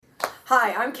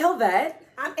Hi, I'm Kelvette.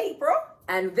 I'm April.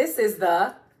 And this is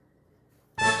the...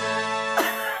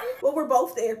 Well, we're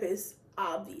both therapists,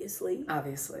 obviously.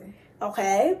 Obviously.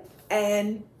 Okay.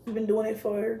 And we've been doing it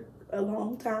for a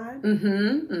long time.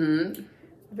 A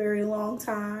very long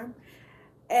time.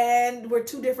 And we're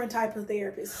two different types of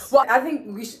therapists. Well, I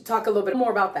think we should talk a little bit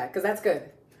more about that, because that's good.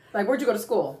 Like, where'd you go to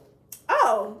school?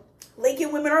 Oh,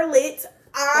 Lincoln Women Are Lit.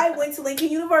 I went to Lincoln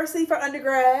University for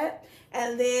undergrad.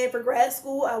 And then for grad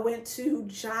school, I went to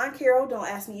John Carroll. Don't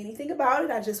ask me anything about it.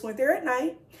 I just went there at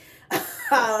night.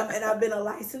 And I've been a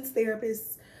licensed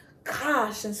therapist,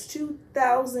 since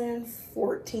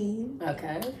 2014.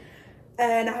 Okay.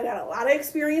 And I got a lot of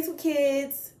experience with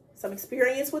kids, some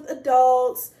experience with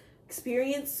adults,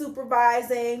 experience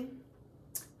supervising,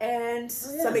 and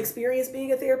some experience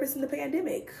being a therapist in the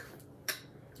pandemic.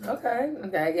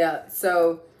 Okay, yeah.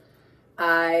 So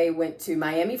I went to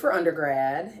Miami for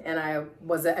undergrad, and I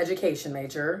was an education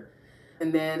major.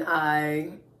 And then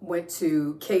I went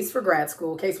to Case for grad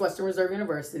school, Case Western Reserve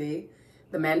University,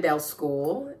 the Mandel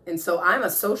School. And so I'm a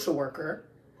social worker.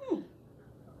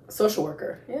 Social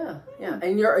worker, yeah.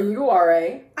 And you are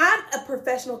a... I'm a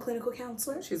professional clinical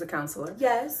counselor. She's a counselor.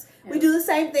 Yes. Yeah. We do the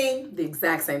same thing. The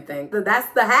exact same thing.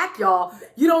 That's the hack, y'all.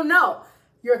 You don't know.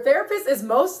 Your therapist is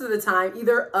most of the time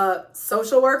either a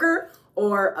social worker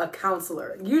or a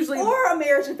counselor. Usually... Or a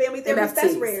marriage and family therapist. MFTs.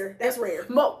 That's rare. That's rare.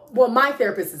 Well, my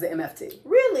therapist is an MFT.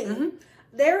 Really? Mm-hmm.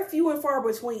 They're few and far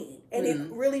between. And it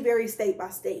really varies state by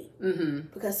state. Mm-hmm.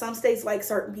 Because some states like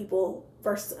certain people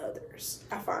versus others,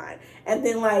 I find. And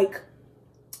then, like,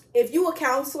 if you a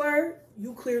counselor,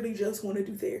 you clearly just want to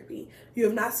do therapy. You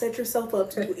have not set yourself up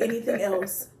to do anything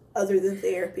else other than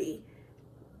therapy.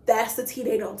 That's the tea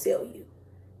they don't tell you.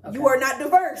 Okay. You are not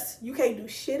diverse. You can't do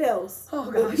shit else.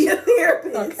 Oh, but be a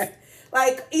therapist. Okay.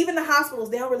 Like, even the hospitals,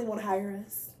 they don't really want to hire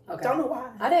us. Okay. Don't know why.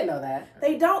 I didn't know that.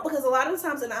 They don't, because a lot of the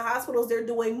times in the hospitals, they're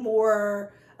doing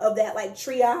more of that, like,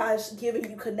 triage, giving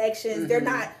you connections. You're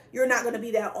not going to be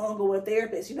that ongoing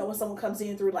therapist. You know, when someone comes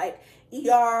in through, like,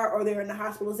 ER or they're in the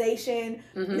hospitalization,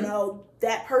 you know,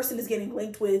 that person is getting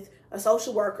linked with a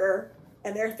social worker,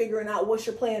 and they're figuring out what's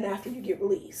your plan after you get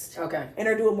released. Okay. And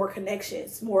they're doing more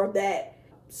connections, more of that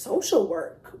social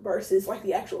work versus, like,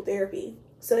 the actual therapy.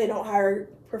 So they don't hire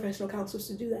professional counselors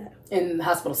to do that. In the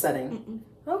hospital setting?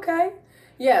 Okay.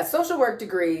 Yeah, social work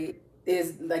degree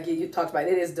is, like you talked about,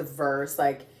 it is diverse.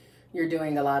 Like, you're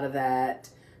doing a lot of that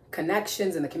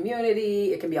connections in the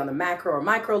community. It can be on the macro or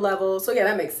micro level. So yeah,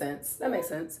 that makes sense.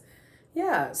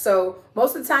 Yeah. So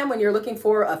most of the time when you're looking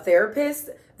for a therapist,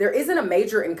 there isn't a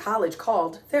major in college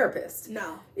called therapist.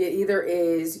 No. It either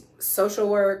is social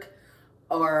work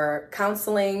or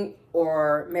counseling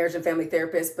or marriage and family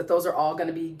therapist, but those are all going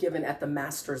to be given at the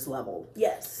master's level.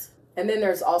 Yes. And then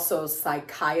there's also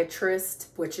psychiatrist,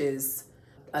 which is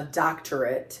a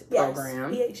doctorate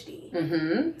program.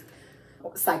 PhD.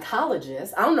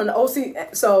 Psychologist. I don't know.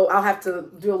 So I'll have to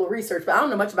do a little research, but I don't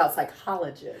know much about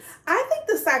psychologists. I think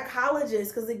the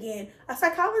psychologist, because again, a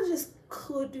psychologist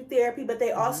could do therapy, but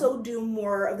they also do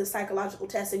more of the psychological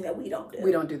testing that we don't do.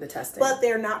 We don't do the testing. But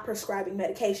they're not prescribing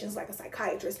medications like a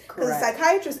psychiatrist. Because a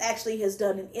psychiatrist actually has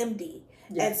done an MD.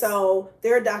 Yes. And so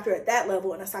they're a doctor at that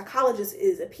level, and a psychologist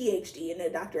is a PhD and a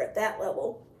doctor at that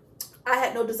level. I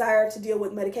had no desire to deal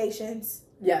with medications.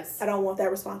 Yes. I don't want that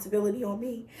responsibility on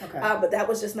me. Okay. But that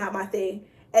was just not my thing.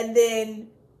 And then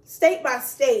state by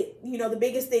state, you know, the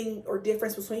biggest thing or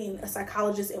difference between a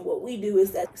psychologist and what we do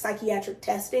is that psychiatric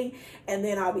testing, and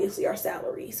then obviously our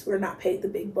salaries. We're not paid the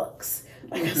big bucks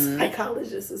like a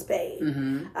psychologist is paid.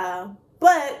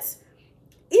 But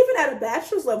even at a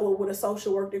bachelor's level with a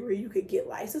social work degree, you could get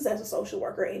licensed as a social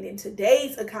worker. And in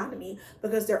today's economy,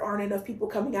 because there aren't enough people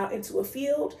coming out into a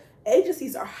field,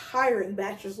 agencies are hiring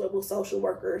bachelor's level social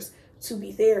workers to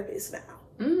be therapists now.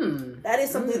 That is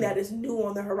something that is new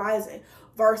on the horizon.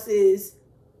 Versus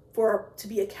to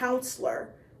be a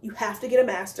counselor, you have to get a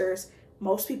master's.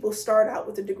 Most people start out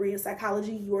with a degree in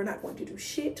psychology. You are not going to do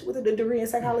shit with a degree in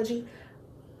psychology.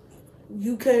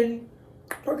 You can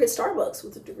work at Starbucks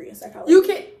with a degree in psychology.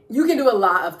 You can do a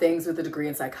lot of things with a degree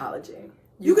in psychology.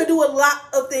 You can do a lot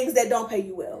of things that don't pay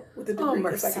you well with a degree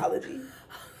in psychology.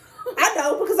 I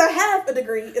know, because I have a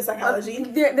degree in psychology.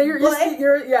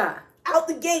 Out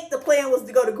the gate, the plan was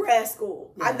to go to grad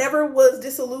school. Yeah. I never was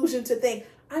disillusioned to think,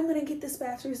 I'm going to get this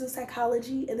bachelor's in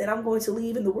psychology, and then I'm going to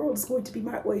leave, and the world is going to be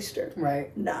my oyster.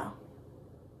 Right. No.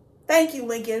 Thank you,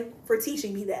 Lincoln, for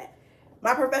teaching me that.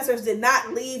 My professors did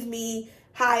not leave me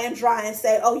high and dry and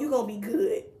say, oh, you're going to be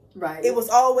good. Right. It was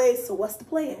always, so what's the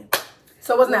plan?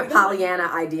 So it wasn't that Pollyanna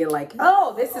idea like,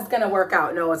 oh, this is going to work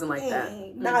out. No, it wasn't like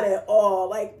that. Not at all.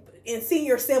 Like, in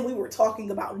senior sim, we were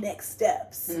talking about next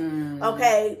steps.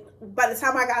 Okay. By the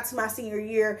time I got to my senior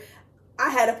year, I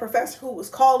had a professor who was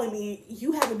calling me,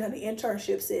 you haven't done an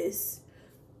internship, sis.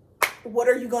 What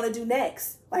are you going to do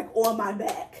next? Like, on my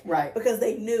back. Right. Because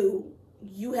they knew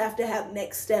you have to have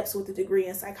next steps with a degree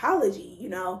in psychology. You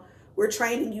know, we're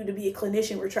training you to be a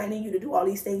clinician. We're training you to do all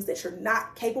these things that you're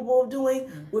not capable of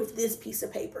doing with this piece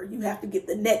of paper. You have to get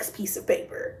the next piece of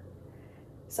paper.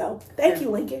 So, thank you,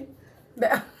 Lincoln.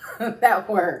 That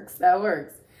works. That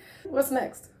works. What's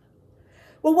next?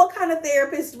 Well, what kind of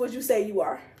therapist would you say you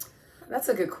are? That's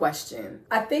a good question.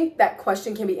 I think that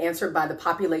question can be answered by the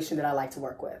population that I like to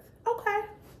work with.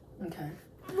 Okay.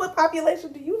 What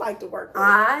population do you like to work with?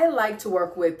 I like to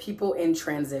work with people in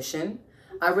transition.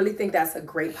 I really think that's a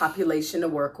great population to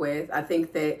work with. I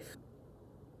think that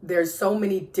there's so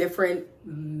many different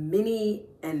mini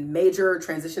and major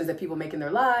transitions that people make in their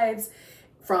lives,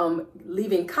 from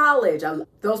leaving college.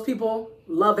 Those people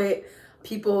love it.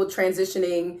 People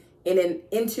transitioning in and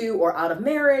into or out of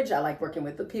marriage. I like working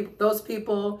with those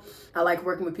people. I like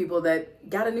working with people that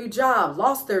got a new job,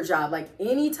 lost their job, like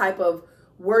any type of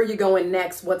where are you going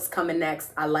next, what's coming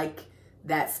next. I like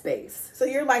that space. So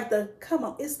you're like come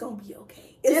on, it's gonna be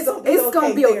okay. It's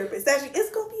gonna be therapist. Actually,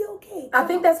 it's gonna be okay. I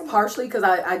think that's partially because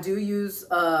I do use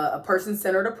a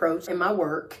person-centered approach in my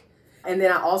work. And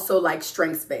then I also like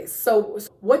strengths-based. So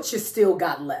what you still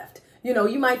got left? You know,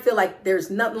 you might feel like there's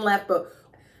nothing left, but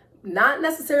not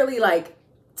necessarily like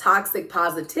toxic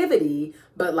positivity,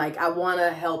 but like I want to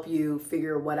help you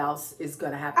figure what else is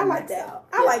going to happen. I like that.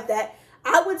 I like that.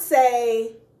 I would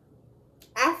say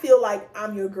I feel like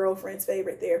I'm your girlfriend's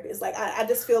favorite therapist. Like I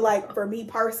just feel like for me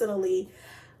personally,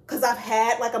 because I've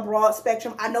had like a broad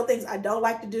spectrum, I know things I don't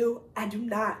like to do. I do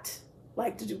not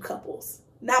like to do couples.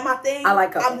 Not my thing. I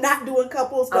like couples. I'm not doing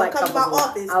couples. Don't come to my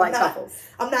office. I like couples.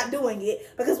 I'm not doing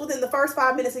it because within the first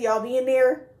 5 minutes of y'all being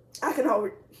there, I can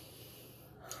already.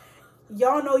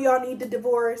 Y'all know y'all need to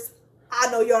divorce. I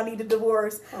know y'all need a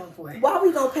divorce. Oh boy. Why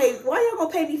y'all gonna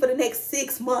pay me for the next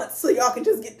 6 months so y'all can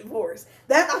just get divorced?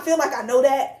 That I feel like I know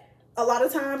that a lot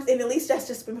of times, and at least that's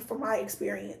just been from my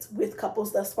experience with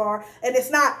couples thus far. And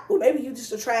it's not, well, maybe you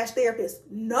just a trash therapist.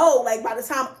 No, like by the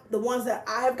time the ones that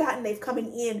I have gotten, they've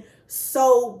coming in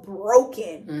so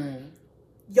broken.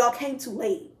 Y'all came too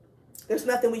late. There's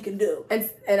nothing we can do.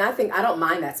 And I think I don't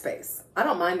mind that space. I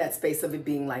don't mind that space of it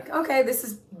being like, okay, this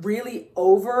is really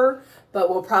over, but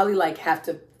we'll probably like have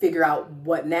to figure out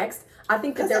what next. I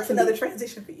think that that's another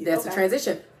transition for you. That's a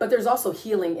transition. But there's also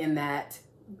healing in that,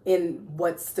 in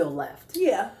what's still left.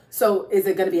 Yeah. So is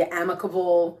it going to be an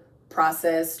amicable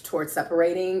process towards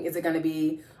separating? Is it going to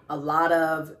be a lot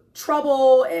of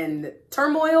trouble and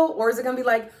turmoil? Or is it going to be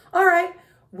like, all right,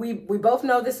 we both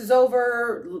know this is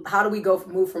over. How do we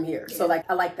move from here? Yeah. So like,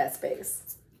 I like that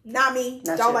space. Not me.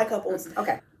 Don't like couples.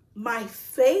 Okay. My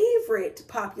favorite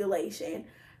population,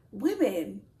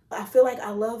 women. I feel like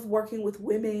I love working with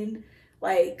women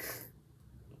like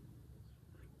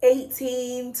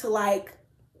 18 to like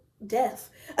death.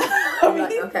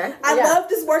 I love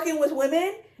just working with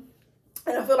women.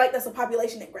 And I feel like that's a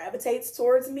population that gravitates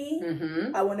towards me.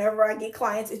 Whenever I get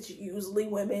clients, it's usually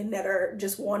women that are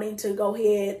just wanting to go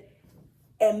ahead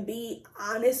and be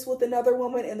honest with another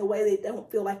woman in the way they don't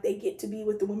feel like they get to be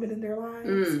with the women in their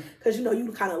lives. Because, you know,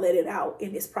 you kind of let it out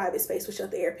in this private space with your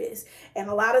therapist. And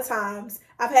a lot of times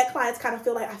I've had clients kind of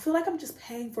feel like I'm just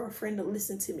paying for a friend to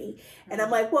listen to me. And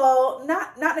I'm like, well,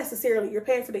 not necessarily. You're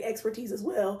paying for the expertise as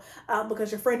well,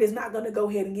 because your friend is not going to go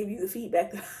ahead and give you the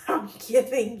feedback that I'm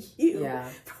giving you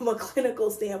from a clinical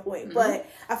standpoint. But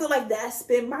I feel like that's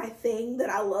been my thing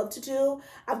that I love to do.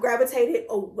 I've gravitated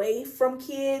away from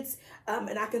kids.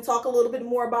 And I can talk a little bit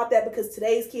more about that because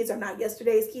today's kids are not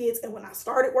yesterday's kids. And when I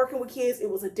started working with kids, it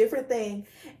was a different thing.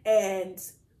 And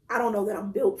I don't know that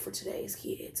I'm built for today's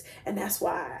kids. And that's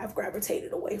why I've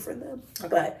gravitated away from them. Okay.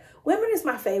 But women is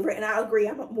my favorite. And I agree.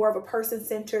 I'm more of a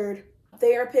person-centered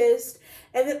therapist.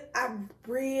 And then I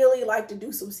really like to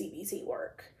do some CBT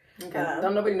work. Okay.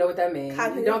 Don't nobody know what that means.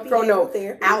 Don't throw no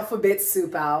therapy. Alphabet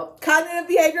soup out. Cognitive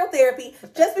behavioral therapy.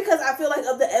 Just because I feel like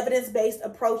of the evidence-based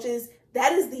approaches,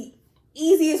 that is the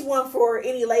easiest one for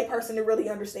any layperson to really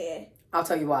understand. I'll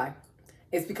tell you why.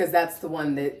 It's because that's the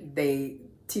one that they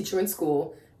teach you in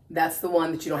school. That's the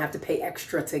one that you don't have to pay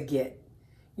extra to get.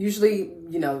 Usually,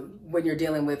 you know, when you're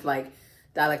dealing with like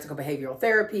dialectical behavioral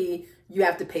therapy, you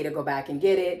have to pay to go back and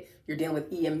get it. You're dealing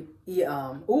with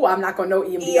I'm not going to know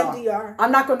EMDR. I'm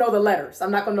not going to know the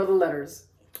letters.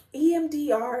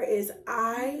 EMDR is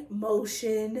eye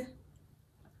motion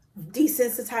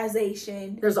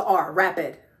desensitization. There's an R,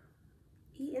 rapid.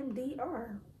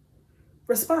 EMDR.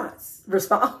 Response.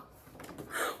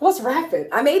 What's rapid?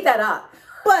 I made that up.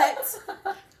 But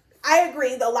I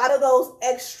agree. A lot of those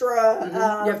extra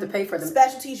you have to pay for them.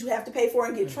 Specialties you have to pay for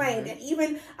and get trained. And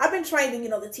even I've been trained in,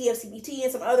 the TFCBT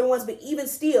and some other ones, but even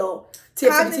still,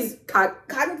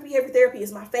 cognitive behavior therapy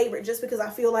is my favorite just because I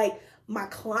feel like my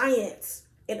clients,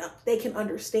 they can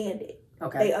understand it.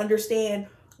 Okay. They understand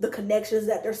the connections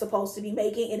that they're supposed to be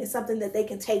making, and it's something that they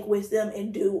can take with them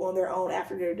and do on their own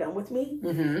after they're done with me.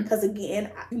 Because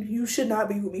again, you should not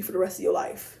be with me for the rest of your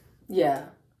life. Yeah.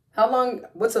 How long,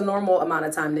 what's a normal amount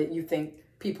of time that you think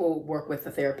people work with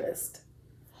a therapist?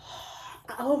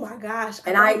 Oh my gosh.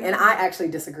 And I actually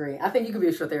disagree. I think you could be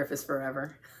your therapist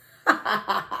forever.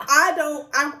 I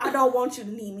don't want you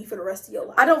to need me for the rest of your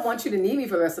life. I don't want you to need me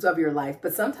for the rest of your life,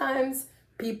 but sometimes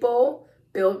people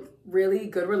build really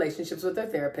good relationships with their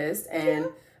therapist, and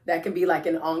that can be like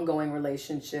an ongoing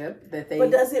relationship that they...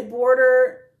 But does it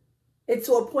border it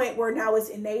to a point where now it's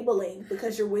enabling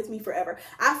because you're with me forever?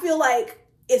 I feel like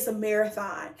it's a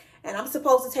marathon, and I'm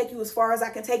supposed to take you as far as I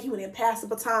can take you and then pass the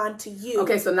baton to you.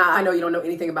 Okay, so now I know you don't know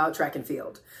anything about track and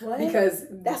field. What? Because...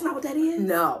 That's not what that is?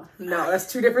 No,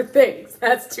 that's two different things.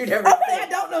 That's two different things. I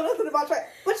don't know nothing about track,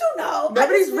 but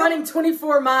Nobody's running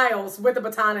 24 miles with a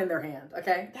baton in their hand,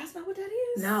 okay? That's not what that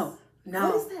is? No.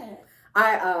 What is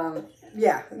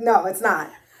that? No, it's not.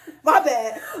 My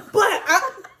bad. But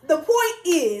the point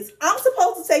is, I'm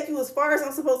supposed to take you as far as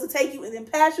I'm supposed to take you and then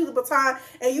pass you the baton,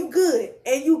 and you good,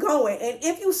 and you going. And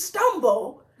if you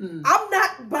stumble, I'm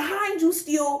not behind you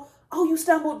still. Oh, you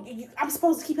stumbled. I'm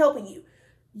supposed to keep helping you.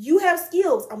 You have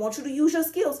skills. I want you to use your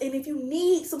skills. And if you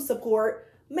need some support,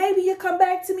 maybe you come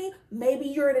back to me. Maybe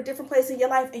you're in a different place in your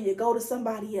life and you go to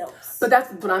somebody else. But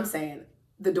that's what I'm saying.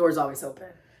 The door's always open.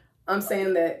 I'm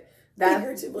saying that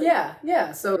figuratively.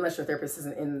 Yeah. So unless your therapist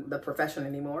isn't in the profession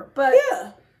anymore. But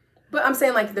yeah. But I'm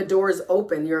saying like the door is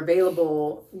open. You're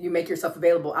available. You make yourself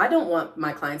available. I don't want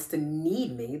my clients to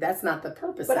need me. That's not the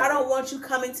purpose. But I don't want you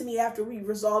coming to me after we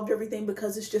resolved everything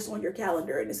because it's just on your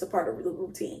calendar and it's a part of the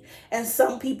routine. And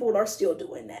some people are still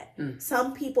doing that.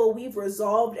 Some people, we've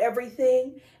resolved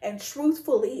everything. And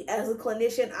truthfully, as a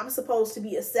clinician, I'm supposed to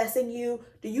be assessing you.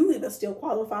 Do you even still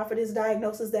qualify for this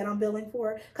diagnosis that I'm billing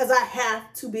for? Because I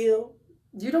have to bill.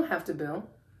 You don't have to bill.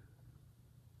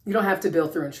 You don't have to bill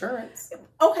through insurance.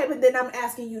 Okay, but then I'm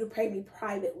asking you to pay me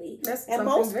privately. And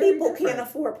most people can't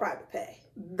afford private pay.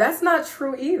 That's not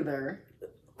true either.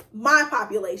 My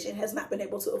population has not been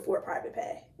able to afford private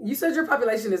pay. You said your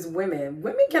population is women.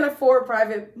 Women can afford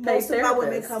private pay. Most of my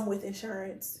women come with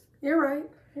insurance. You're right.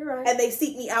 And they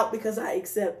seek me out because I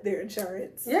accept their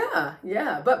insurance.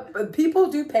 Yeah. But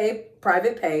people do pay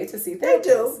private pay to see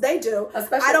therapists. They do.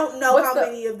 Especially, I don't know how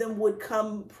many of them would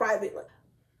come privately.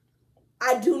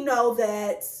 I do know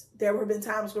that there have been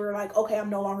times where like, okay,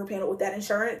 I'm no longer paying it with that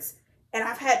insurance. And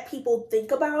I've had people think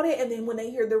about it. And then when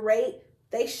they hear the rate,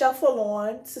 they shuffle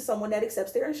on to someone that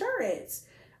accepts their insurance.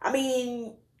 I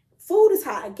mean, food is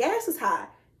high. Gas is high.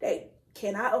 They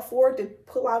cannot afford to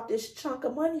pull out this chunk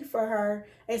of money for her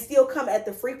and still come at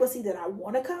the frequency that I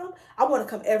want to come. I want to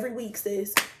come every week,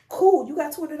 sis. Cool. You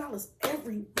got $200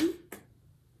 every week.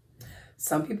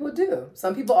 Some people do.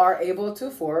 Some people are able to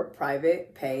afford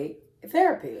private pay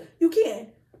therapy. You can.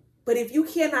 But if you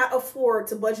cannot afford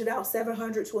to budget out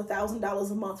 $700 to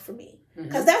 $1,000 a month for me,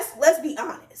 because let's be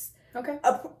honest. Okay.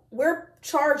 We're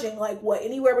charging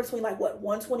anywhere between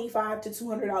 $125 to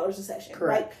 $200 a session.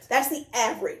 Correct. Right? That's the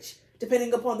average,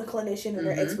 depending upon the clinician and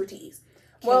their expertise.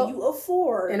 Can you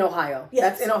afford? In Ohio. Yes.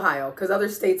 That's in Ohio, because other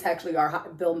states actually are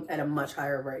billed at a much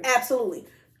higher rate. Absolutely.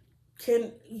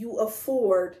 Can you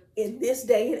afford in this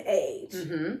day and age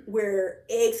where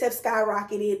eggs have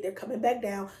skyrocketed, they're coming back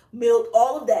down, milk,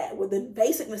 all of that, where the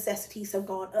basic necessities have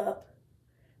gone up,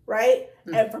 right?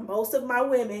 And for most of my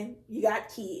women, you got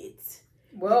kids.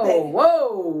 Whoa.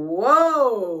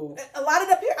 A lot of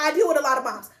I deal with a lot of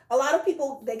moms. A lot of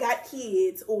people, they got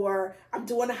kids, or I'm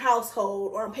doing a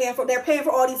household, or they're paying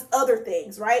for all these other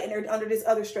things, right? And they're under this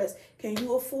other stress. Can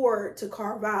you afford to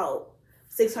carve out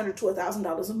 $600 to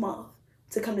 $1,000 a month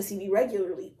to come to see me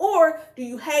regularly? Or do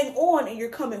you hang on and you're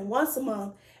coming once a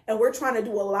month and we're trying to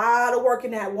do a lot of work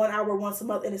in that 1 hour once a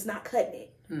month and it's not cutting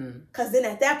it? Because then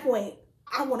at that point,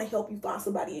 I want to help you find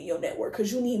somebody in your network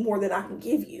because you need more than I can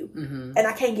give you. And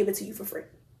I can't give it to you for free.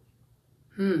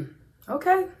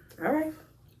 Okay. All right.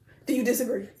 Do you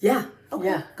disagree? Yeah. Okay.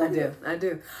 Yeah, I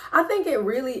do. I think it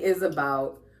really is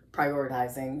about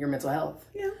prioritizing your mental health.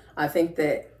 Yeah. I think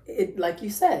that it, like you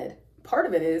said, part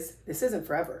of it is this isn't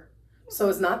forever. So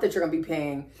it's not that you're going to be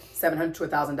paying $700 to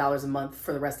 $1,000 a month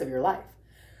for the rest of your life.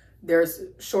 There's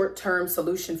short-term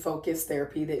solution-focused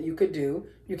therapy that you could do.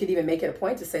 You could even make it a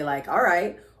point to say all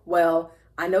right, well,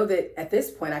 I know that at this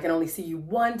point I can only see you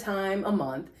one time a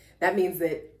month. That means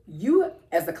that you,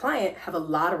 as the client, have a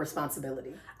lot of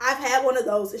responsibility. I've had one of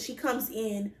those, and she comes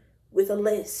in with a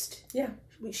list. Yeah.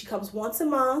 She comes once a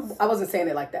month. I wasn't saying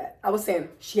it like that. I was saying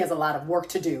she has a lot of work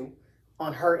to do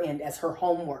on her end as her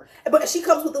homework. But she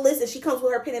comes with a list, and she comes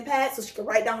with her pen and pad so she can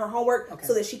write down her homework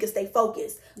so that she can stay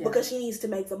focused because she needs to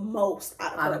make the most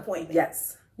out of her appointment.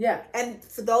 Yes. Yeah. And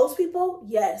for those people,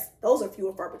 yes, those are few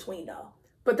and far between though.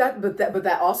 But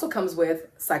that also comes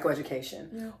with psychoeducation.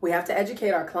 Yeah. We have to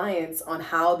educate our clients on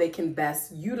how they can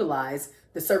best utilize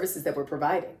the services that we're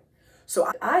providing.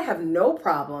 So I have no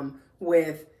problem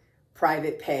with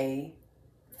private pay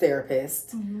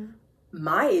therapists. Mm-hmm.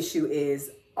 My issue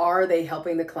is, are they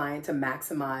helping the client to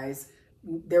maximize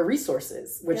their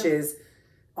resources, which is,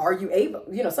 are you able,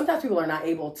 sometimes people are not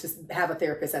able to have a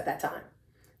therapist at that time.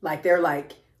 Like they're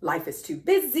like, life is too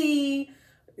busy.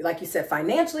 Like you said,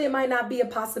 financially, it might not be a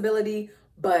possibility,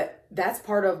 but that's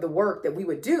part of the work that we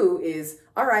would do is,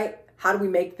 all right, how do we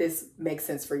make this make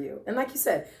sense for you? And like you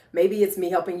said, maybe it's me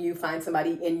helping you find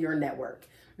somebody in your network.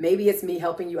 Maybe it's me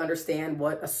helping you understand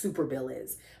what a super bill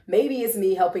is. Maybe it's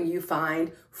me helping you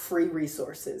find free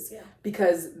resources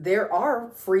because there are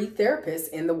free therapists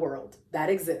in the world that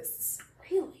exists.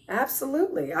 Really?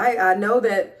 Absolutely. I know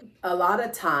that a lot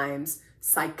of times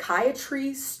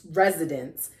psychiatry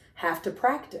residents have to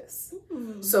practice.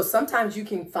 Mm-hmm. So sometimes you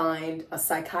can find a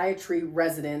psychiatry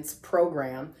residence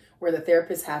program where the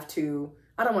therapists have to,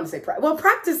 I don't want to say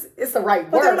practice is the right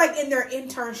word. But they're like in their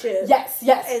internship. Yes.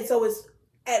 And so it's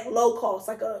at low cost,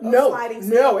 like a sliding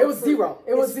scale. No, it was zero.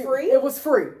 It was free? It was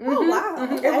free. Mm-hmm. Oh, wow.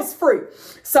 Mm-hmm. Okay. It was free.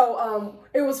 So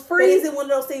it was free. But is it one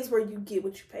of those things where you get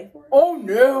what you pay for? Oh,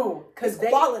 no. Because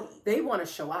quality. They want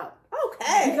to show out.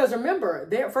 Okay. Because remember,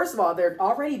 first of all, they're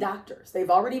already doctors. They've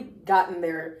already gotten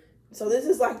their... So this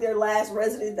is like their last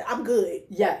resident. I'm good.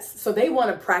 Yes. So they want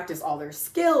to practice all their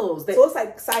skills. So it's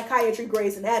like psychiatry,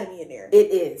 Grey's Anatomy in there. It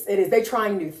is. They're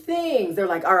trying new things. They're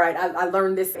like, all right, I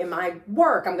learned this in my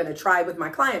work. I'm going to try it with my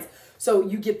clients. So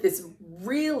you get this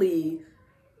really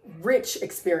rich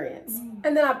experience. Mm.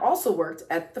 And then I've also worked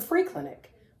at the free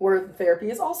clinic where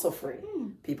therapy is also free.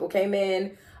 Mm. People came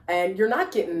in and you're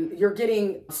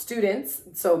getting students,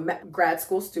 so grad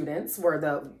school students were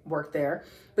the work there,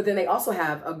 but then they also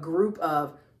have a group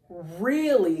of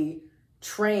really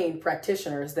trained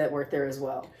practitioners that work there as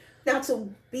well. Now,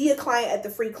 to be a client at the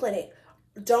free clinic,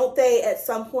 don't they at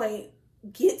some point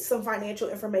get some financial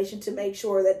information to make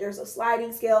sure that there's a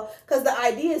sliding scale? Because the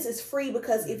idea is it's free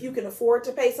because if you can afford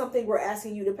to pay something, we're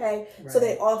asking you to pay. Right. So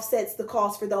that offsets the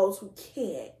cost for those who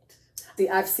can't. See,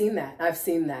 I've seen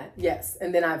that. Yes.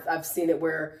 And then I've seen it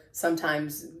where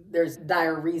sometimes there's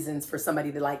dire reasons for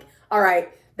somebody to like, all right,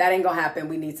 that ain't gonna happen.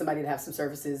 We need somebody to have some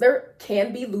services. There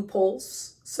can be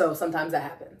loopholes. So sometimes that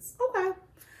happens. Okay.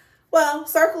 Well,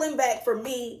 circling back for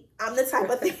me, I'm the type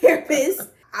of therapist.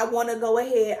 I want to go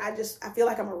ahead. I feel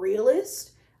like I'm a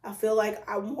realist. I feel like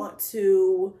I want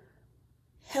to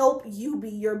help you be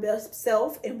your best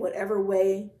self in whatever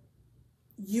way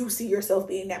you see yourself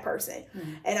being that person.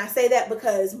 Mm-hmm. And I say that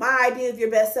because my idea of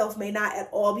your best self may not at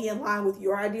all be in line with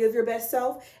your idea of your best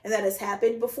self. And that has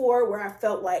happened before where I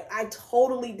felt like I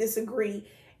totally disagree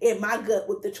in my gut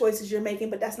with the choices you're making,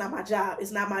 but that's not my job.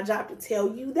 It's not my job to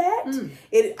tell you that.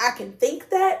 I can think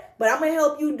that, but I'm going to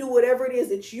help you do whatever it is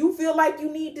that you feel like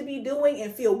you need to be doing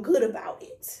and feel good about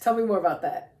it. Tell me more about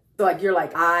that. So like, you're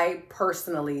like, I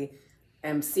personally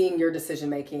am seeing your decision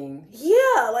making.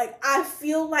 Yeah. Like I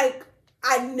feel like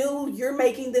I knew you're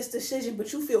making this decision,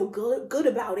 but you feel good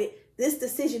about it. This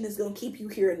decision is going to keep you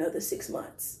here another 6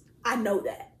 months. I know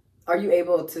that. Are you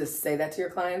able to say that to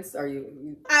your clients?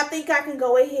 I think I can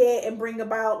go ahead and bring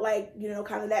about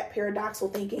kind of that paradoxical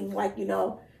thinking,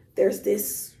 there's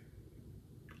this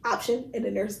option and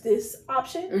then there's this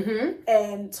option, mm-hmm.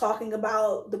 and talking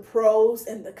about the pros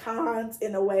and the cons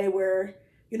in a way where,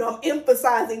 I'm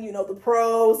emphasizing, the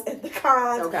pros and the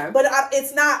cons, okay. But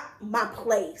it's not my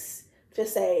place to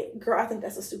say, girl, I think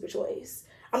that's a stupid choice.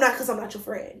 Because I'm not your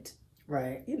friend.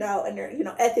 Right. And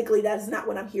ethically, that is not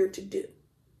what I'm here to do.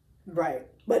 Right.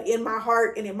 But in my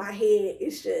heart and in my head,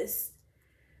 it's just,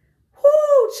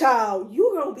 whoo, child,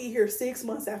 you gonna be here 6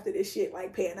 months after this shit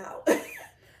pan out.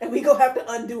 And we gonna have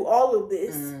to undo all of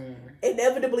this.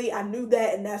 Inevitably, I knew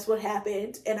that, and that's what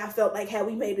happened. And I felt like had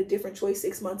we made a different choice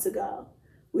 6 months ago,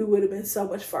 we would have been so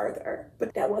much further.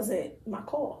 But that wasn't my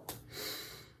call.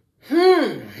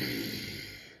 And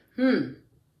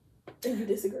you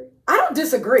disagree? I don't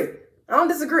disagree.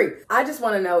 I just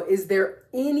want to know, is there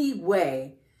any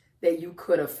way that you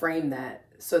could have framed that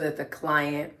so that the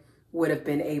client would have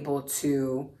been able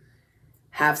to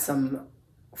have some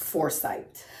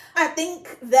foresight? I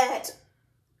think that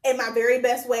in my very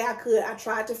best way I could, I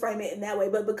tried to frame it in that way,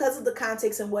 but because of the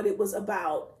context and what it was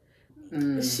about,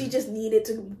 she just needed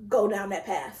to go down that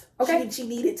path. Okay. She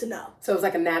needed to know. So it was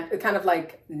like kind of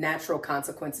like natural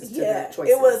consequences to the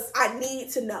choices. It was, I need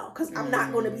to know, because I'm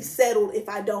not going to be settled if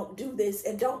I don't do this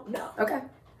and don't know. Okay.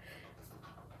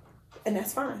 And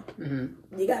that's fine.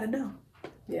 Mm-hmm. You got to know.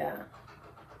 Yeah.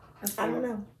 I don't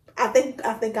know. I think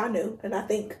I knew, and I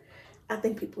think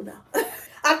people know.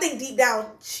 I think deep down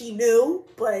she knew,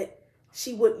 but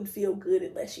she wouldn't feel good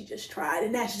unless she just tried,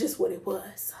 and that's just what it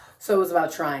was. So it was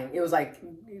about trying. It was like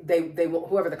they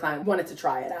whoever the client wanted to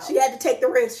try it out. She had to take the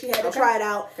risk. She had to try it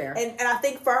out. Fair. And I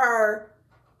think for her,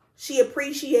 she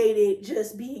appreciated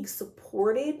just being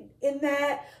supported in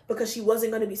that, because she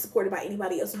wasn't going to be supported by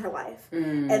anybody else in her life.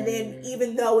 And then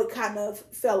even though it kind of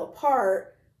fell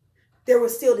apart, there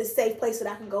was still this safe place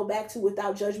that I can go back to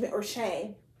without judgment or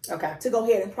shame. Okay. To go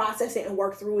ahead and process it and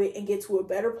work through it and get to a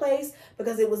better place,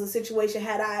 because it was a situation,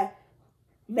 had I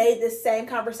made this same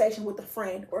conversation with a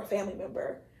friend or a family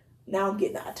member, now I'm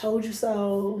getting, I told you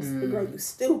so, the girl, you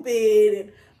stupid,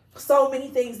 and so many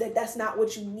things that's not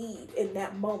what you need in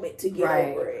that moment to get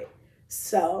over it.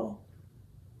 So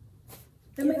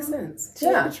that makes sense. She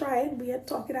had to try it, and we had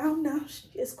to talk it out. Now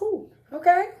it's cool.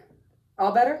 Okay.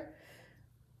 All better?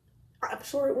 I'm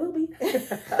sure it will be.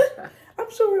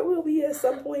 I'm sure it will be at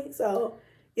some point. So,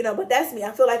 but that's me.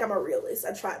 I feel like I'm a realist.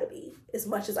 I try to be as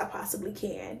much as I possibly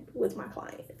can with my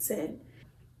clients, and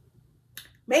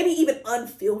maybe even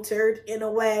unfiltered in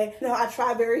a way. I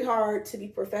try very hard to be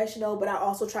professional, but I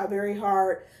also try very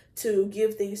hard to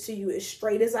give things to you as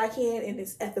straight as I can in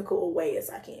as ethical a way as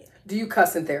I can. Do you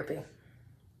cuss in therapy?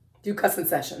 Do you cuss in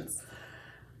sessions?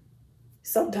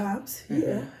 Sometimes,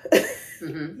 yeah.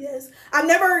 Yes. I've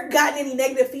never gotten any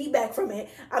negative feedback from it.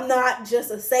 I'm not just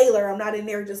a sailor. I'm not in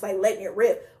there just like letting it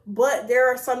rip. But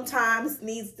there are sometimes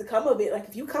needs to come of it. Like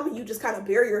if you come and you just kind of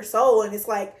bare your soul, and it's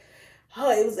like, oh,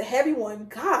 it was a heavy one.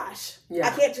 Gosh. Yeah.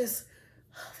 I can't just,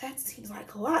 that seems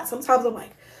like a lot. Sometimes I'm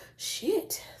like,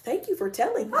 shit, thank you for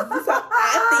telling me.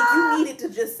 I think you needed to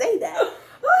just say that.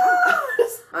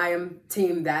 I am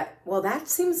team that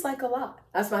seems like a lot.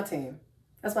 That's my team.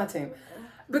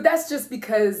 But that's just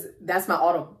because that's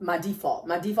my default.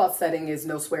 My default setting is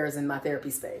no swears in my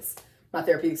therapeutic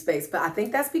space. But I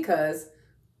think that's because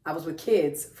I was with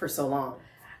kids for so long.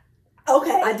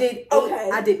 Okay. I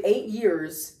did 8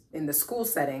 years in the school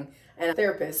setting and a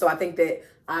therapist. So I think that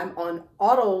I'm on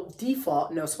auto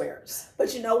default, no swears.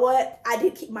 But you know what?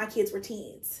 My kids were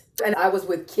teens. And I was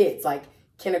with kids like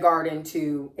kindergarten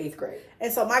to 8th grade.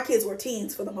 And so my kids were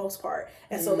teens for the most part.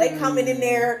 And so they coming in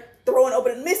there, throwing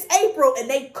open Miss April, and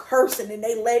they cursing and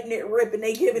they letting it rip and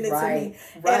they giving it to me.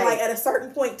 Right. And like at a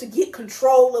certain point, to get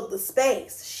control of the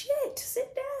space, shit,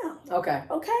 sit down. Okay.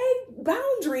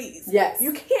 Boundaries. Yes.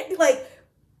 You can't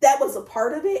that was a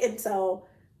part of it. And so,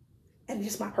 and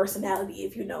just my personality,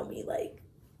 if you know me, like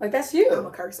that's you. I'm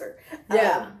a cursor.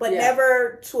 Yeah. But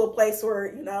never to a place where,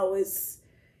 it's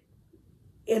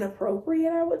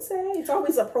inappropriate, I would say. It's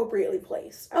always appropriately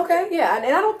placed. Okay, yeah. And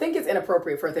I don't think it's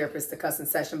inappropriate for a therapist to cuss in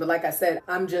session. But like I said,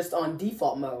 I'm just on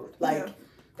default mode.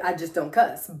 I just don't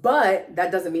cuss. But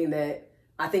that doesn't mean that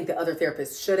I think that other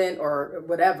therapists shouldn't or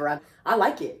whatever. I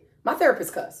like it. My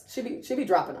therapist cuss. She be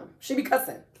dropping them. She be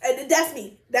cussing. And that's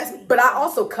me. But I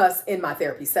also cuss in my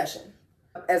therapy session.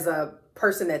 As a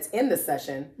person that's in the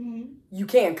session, you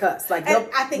can cuss.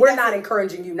 We're not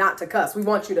encouraging you not to cuss. We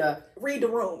want you to read the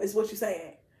room, is what you're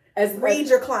saying. Read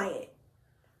your client.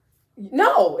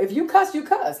 No, if you cuss, you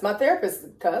cuss. My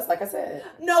therapist cuss, like I said.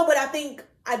 No, but I think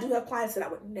I do have clients that I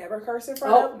would never curse in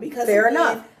front of, because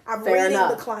enough. I'm reading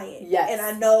the client. Yes. And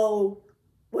I know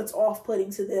what's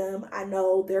off-putting to them. I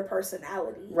know their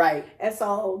personality. Right. And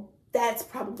so that's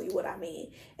probably what I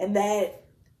mean. And that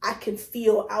I can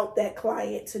feel out that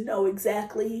client to know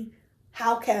exactly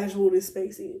how casual this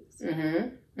space is.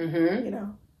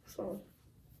 So.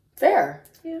 Fair.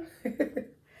 Yeah.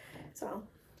 So,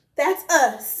 that's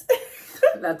us.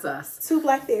 That's us. 2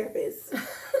 Black therapists.